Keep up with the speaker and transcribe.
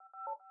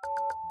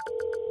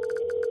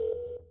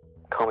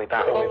Call me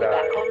back. Call me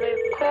back.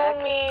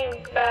 Call me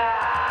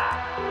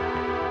back.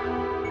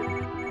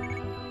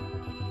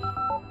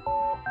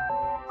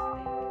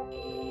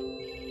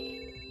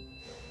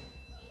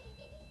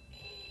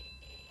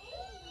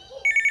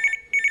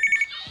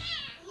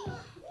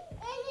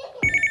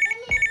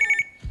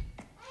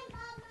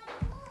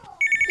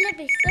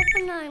 Libby, stop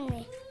annoying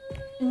me.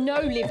 No,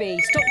 Libby,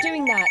 stop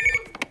doing that.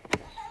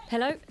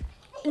 Hello?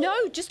 No,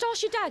 just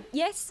ask your dad.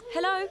 Yes?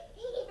 Hello?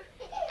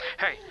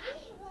 Hey.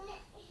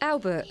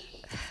 Albert.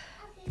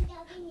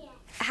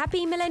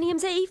 Happy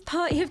Millennium's Eve,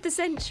 party of the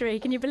century.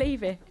 Can you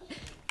believe it?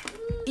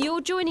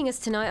 You're joining us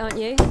tonight, aren't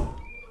you?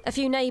 A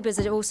few neighbours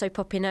are also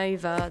popping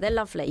over. They're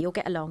lovely. You'll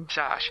get along.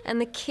 Sash. And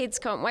the kids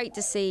can't wait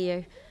to see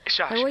you.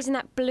 Sash. They're always in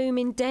that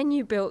blooming den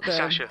you built them.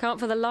 Sasha. Can't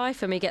for the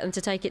life of me get them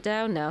to take it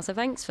down now, so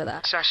thanks for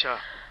that. Sasha.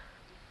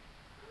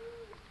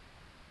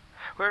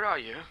 Where are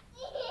you?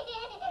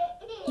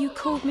 You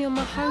called me on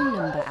my home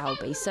number,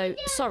 Albie, so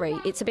sorry,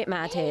 it's a bit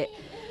mad here.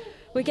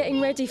 We're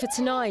getting ready for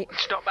tonight.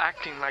 Stop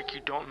acting like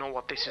you don't know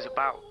what this is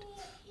about.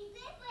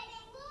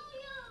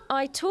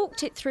 I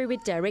talked it through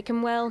with Derek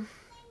and, well,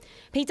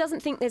 he doesn't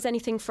think there's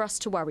anything for us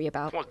to worry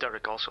about. Well,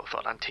 Derek also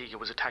thought Antigua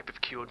was a type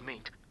of cured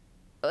meat.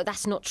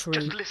 That's not true.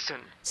 Just listen.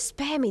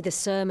 Spare me the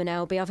sermon,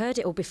 Albie. I've heard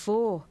it all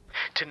before.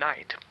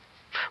 Tonight,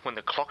 when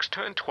the clocks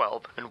turn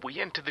 12 and we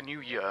enter the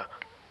new year,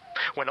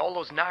 when all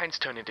those nines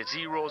turn into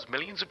zeros,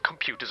 millions of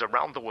computers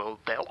around the world,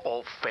 they'll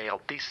all fail.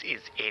 This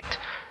is it.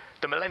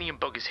 The millennium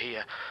bug is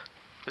here.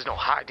 There's no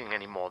hiding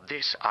anymore.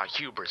 This, our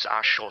hubris,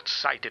 our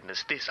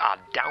short-sightedness, this, our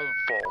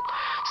downfall.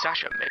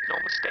 Sasha, make no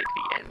mistake,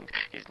 the end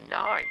is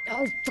nigh.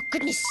 Oh, for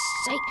goodness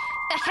sake.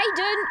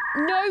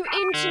 Hayden, no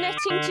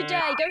interneting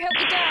today. Go help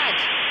your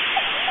dad.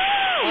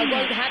 I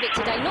won't have it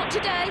today. Not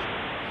today.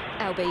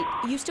 Albie,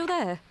 are you still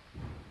there?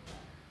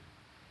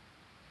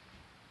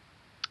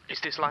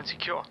 Is this line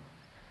secure?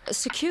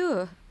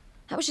 Secure?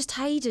 That was just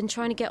Hayden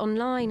trying to get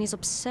online. He's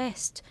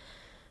obsessed.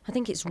 I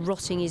think it's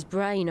rotting his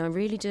brain, I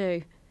really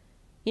do.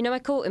 You know, I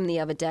caught him the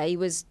other day. He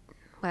was,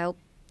 well,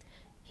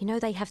 you know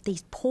they have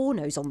these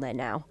pornos on there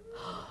now.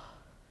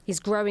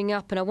 He's growing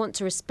up and I want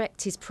to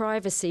respect his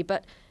privacy,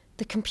 but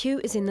the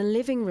computer's in the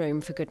living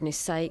room, for goodness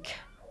sake.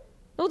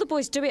 All the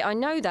boys do it, I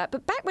know that,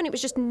 but back when it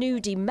was just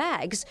nudie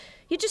mags,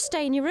 you'd just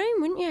stay in your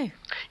room, wouldn't you?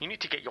 You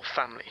need to get your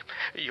family,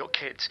 your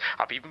kids.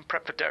 I've even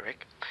prepped for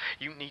Derek.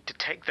 You need to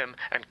take them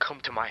and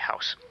come to my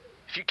house.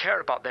 If you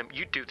care about them,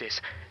 you do this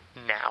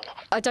now.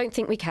 I don't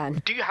think we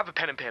can. Do you have a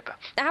pen and paper?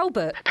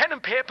 Albert! Pen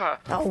and paper!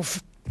 Oh,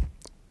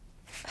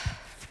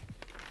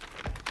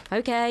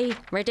 OK,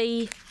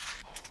 ready.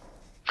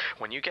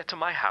 When you get to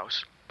my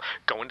house,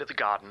 go into the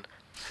garden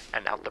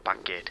and out the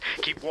back gate.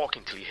 Keep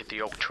walking till you hit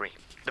the oak tree.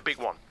 The big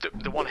one.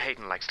 The one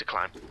Hayden likes to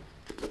climb.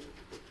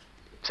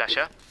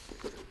 Sasha?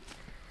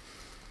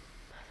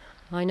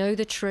 I know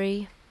the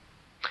tree.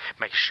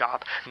 Make a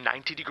sharp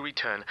 90-degree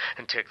turn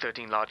and take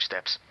 13 large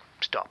steps.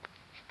 Stop.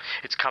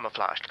 It's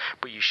camouflaged,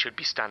 but you should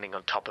be standing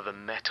on top of a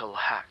metal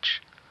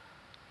hatch.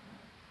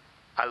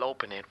 I'll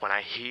open it when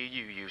I hear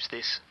you use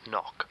this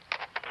knock.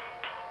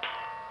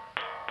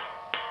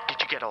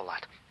 Did you get all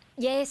that?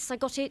 Yes, I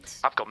got it.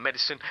 I've got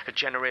medicine, a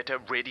generator,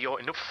 radio,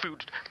 enough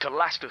food to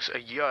last us a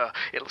year.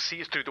 It'll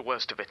see us through the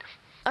worst of it.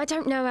 I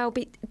don't know,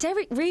 Albie.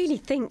 Derek really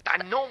thinks...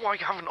 I know I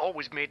haven't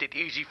always made it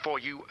easy for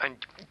you,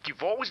 and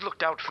you've always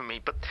looked out for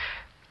me, but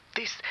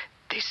this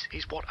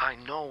is what I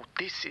know.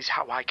 This is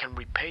how I can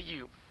repay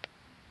you.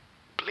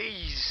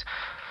 Please.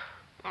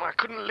 I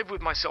couldn't live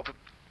with myself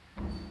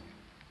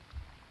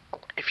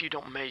if you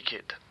don't make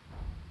it.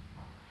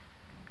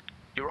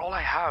 You're all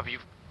I have.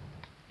 You've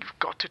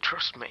got to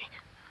trust me.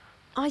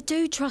 I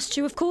do trust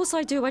you, of course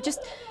I do. I just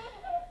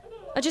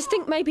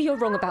think maybe you're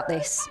wrong about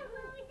this.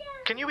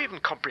 Can you even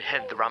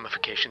comprehend the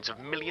ramifications of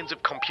millions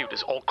of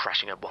computers all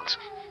crashing at once?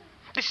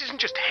 This isn't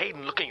just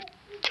Hayden looking at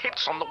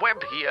tits on the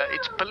web here.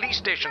 It's police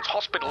stations,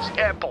 hospitals,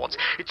 airports.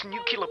 It's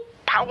nuclear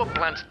power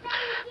plants.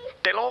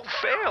 They'll all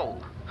fail.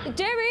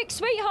 Derek,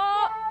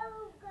 sweetheart!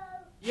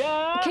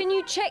 Yeah? Can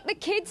you check the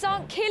kids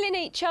aren't killing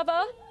each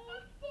other?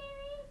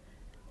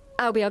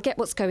 Albie, I get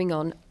what's going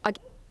on.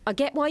 I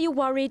get why you're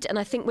worried, and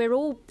I think we're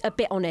all a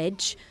bit on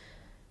edge.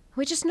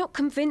 We're just not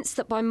convinced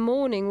that by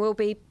morning we'll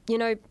be, you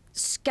know,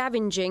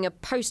 scavenging a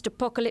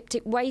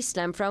post-apocalyptic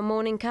wasteland for our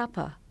morning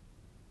cuppa.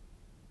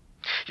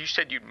 You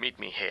said you'd meet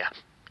me here.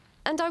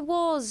 And I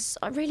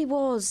really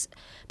was.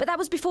 But that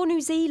was before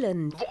New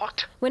Zealand.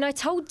 What? When I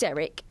told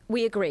Derek,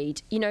 we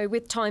agreed, you know,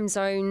 with time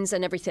zones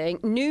and everything,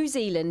 New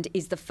Zealand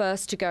is the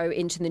first to go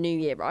into the new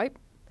year, right?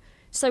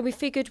 So we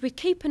figured we'd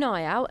keep an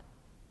eye out,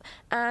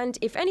 and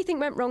if anything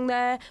went wrong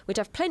there, we'd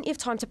have plenty of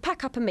time to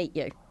pack up and meet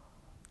you.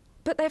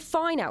 But they're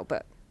fine,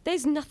 Albert.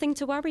 There's nothing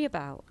to worry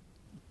about.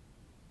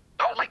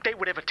 Not like they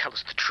would ever tell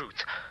us the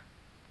truth.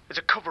 It's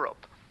a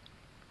cover-up.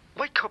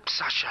 Wake up,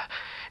 Sasha.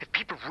 If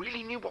people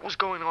really knew what was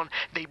going on,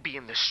 they'd be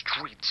in the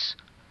streets.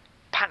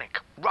 Panic,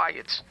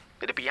 riots,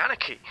 it'd be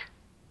anarchy.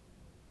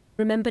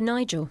 Remember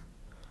Nigel?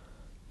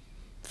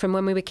 From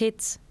when we were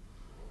kids?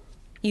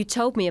 You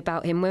told me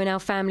about him when our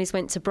families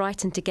went to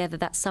Brighton together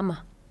that summer.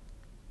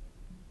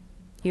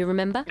 You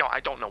remember? No, I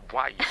don't know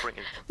why you're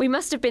bringing... We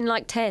must have been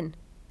like 10.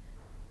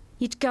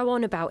 You'd go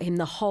on about him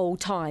the whole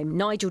time.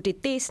 Nigel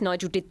did this,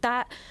 Nigel did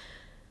that.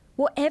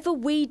 Whatever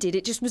we did,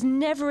 it just was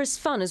never as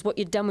fun as what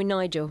you'd done with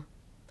Nigel.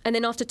 And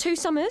then after 2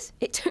 summers,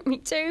 it took me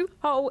 2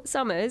 whole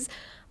summers,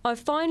 I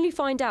finally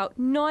find out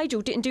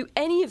Nigel didn't do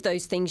any of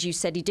those things you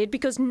said he did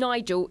because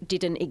Nigel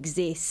didn't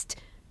exist.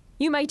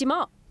 You made him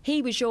up.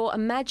 He was your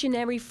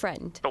imaginary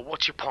friend. But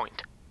what's your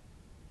point?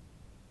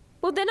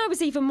 Well, then I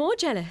was even more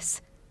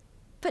jealous.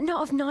 But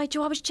not of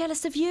Nigel, I was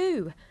jealous of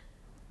you.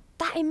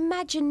 That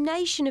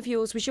imagination of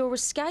yours was your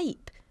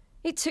escape.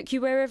 It took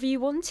you wherever you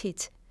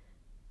wanted.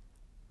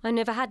 I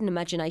never had an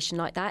imagination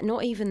like that,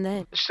 not even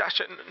then.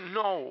 Sasha,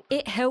 no.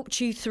 It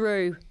helped you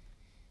through.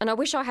 And I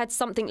wish I had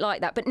something like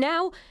that. But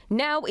now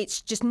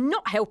it's just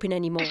not helping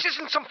anymore. This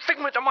isn't some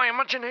figment of my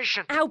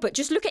imagination. Albert,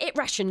 just look at it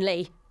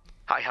rationally.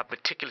 I have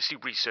meticulously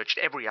researched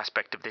every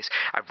aspect of this.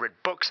 I've read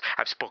books,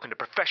 I've spoken to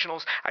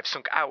professionals, I've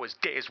sunk hours,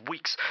 days,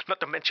 weeks, not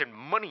to mention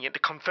money into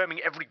confirming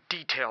every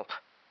detail.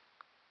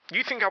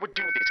 You think I would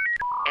do this,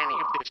 any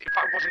of this, if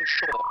I wasn't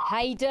sure?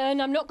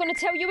 Hayden, I'm not going to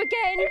tell you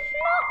again. It's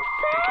not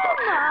fair,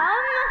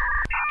 Mum.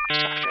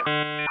 Sasha,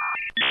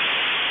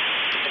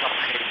 think about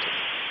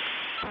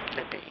Hayden,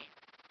 Libby,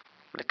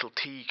 little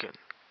Tegan.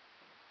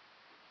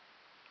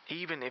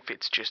 Even if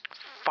it's just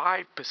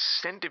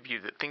 5% of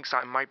you that thinks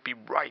I might be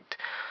right,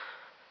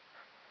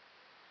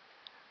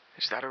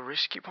 is that a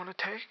risk you want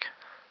to take?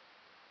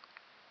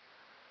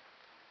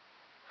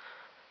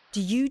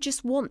 Do you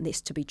just want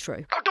this to be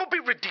true? Oh, don't be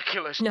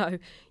ridiculous. No,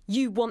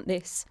 you want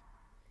this.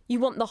 You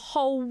want the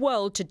whole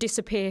world to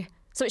disappear,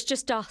 so it's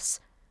just us.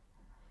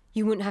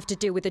 You wouldn't have to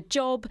deal with a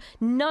job,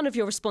 none of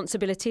your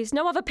responsibilities,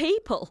 no other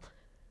people.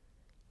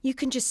 You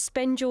can just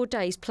spend your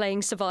days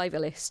playing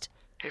survivalist.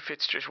 If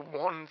it's just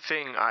one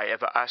thing I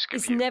ever ask of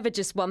It's you... never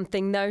just one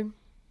thing, though,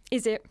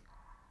 is it?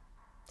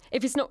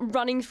 If it's not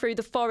running through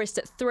the forest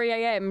at 3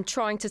 a.m.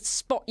 trying to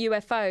spot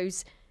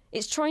UFOs,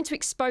 it's trying to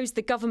expose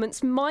the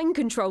government's mind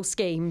control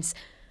schemes.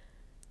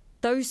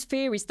 Those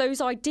theories,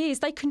 those ideas,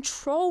 they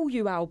control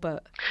you,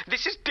 Albert.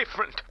 This is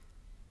different.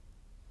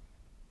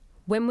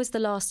 When was the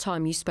last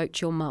time you spoke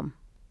to your mum?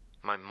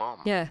 My mum?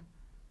 Yeah.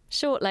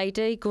 Short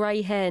lady,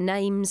 grey hair,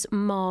 name's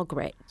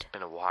Margaret. It's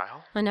been a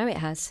while. I know it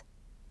has.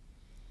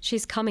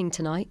 She's coming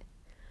tonight.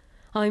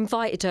 I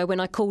invited her when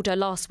I called her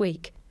last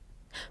week.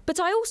 But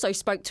I also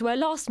spoke to her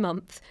last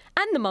month,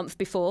 and the month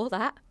before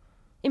that.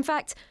 In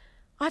fact,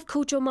 I've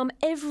called your mum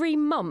every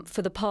month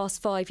for the past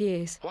 5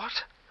 years.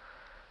 What?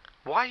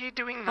 Why are you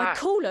doing that? I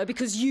call her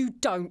because you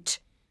don't.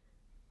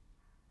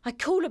 I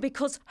call her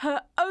because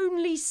her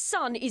only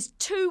son is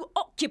too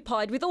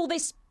occupied with all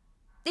this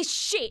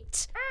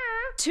shit.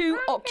 Too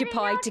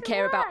occupied to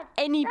care about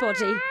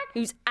anybody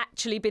who's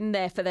actually been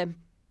there for them.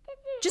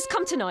 Just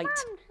come tonight.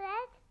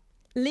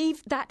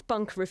 Leave that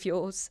bunker of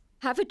yours.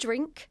 Have a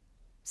drink.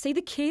 See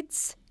the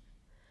kids.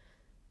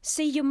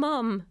 See your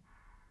mum.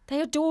 They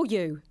adore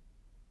you.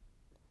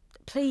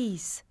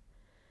 Please.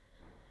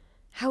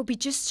 Helby,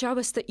 just show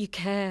us that you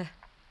care.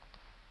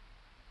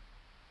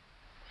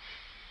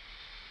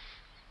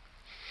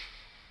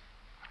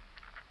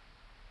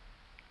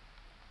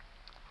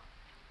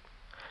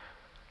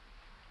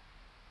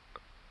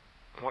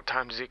 What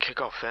time does it kick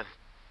off then?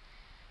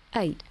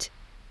 8.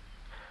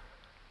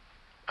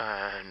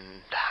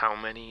 And how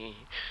many?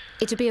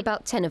 It'll be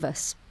about 10 of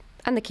us.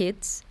 And the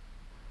kids.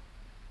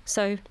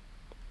 So,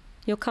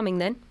 you're coming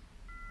then?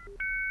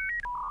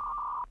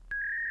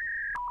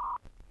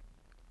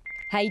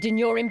 Hayden,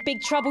 you're in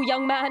big trouble,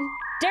 young man.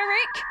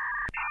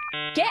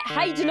 Derek! Get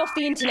Hayden off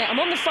the internet. I'm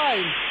on the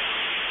phone.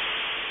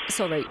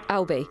 Sorry,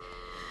 Albie.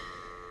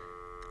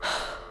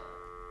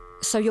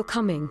 So you're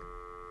coming?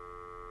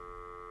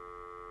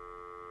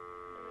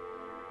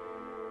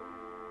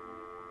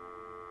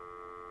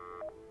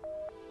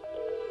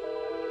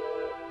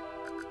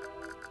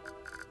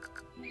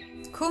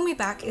 Call Me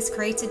Back is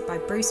created by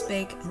Bruce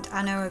Big and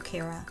Anno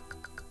Okira.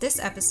 This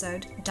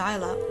episode,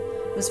 Dial Up,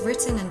 was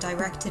written and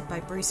directed by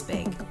Bruce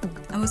Big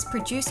and was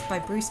produced by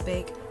Bruce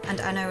Big and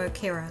Anno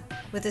Okira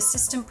with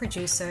assistant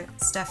producer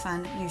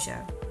Stefan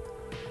Ujo.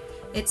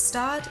 It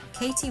starred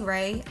Katie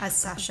Ray as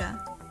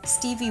Sasha,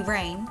 Stevie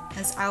Rain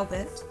as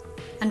Albert,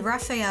 and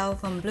Raphael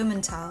von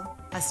Blumenthal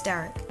as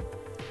Derek,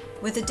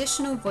 with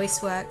additional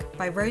voice work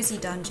by Rosie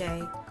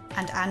Dunjay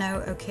and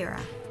Anno Okira.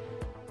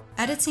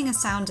 Editing and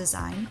sound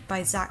design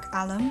by Zach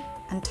Allum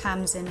and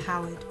Tamsin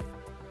Howard.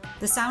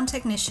 The sound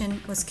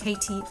technician was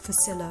Katie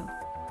Fusillo,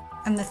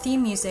 and the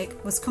theme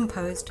music was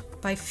composed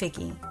by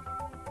Figgy.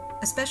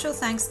 A special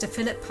thanks to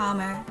Philip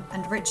Palmer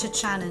and Richard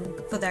Shannon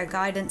for their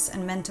guidance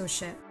and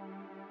mentorship,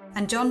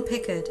 and John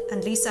Pickard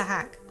and Lisa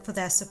Hack for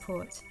their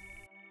support.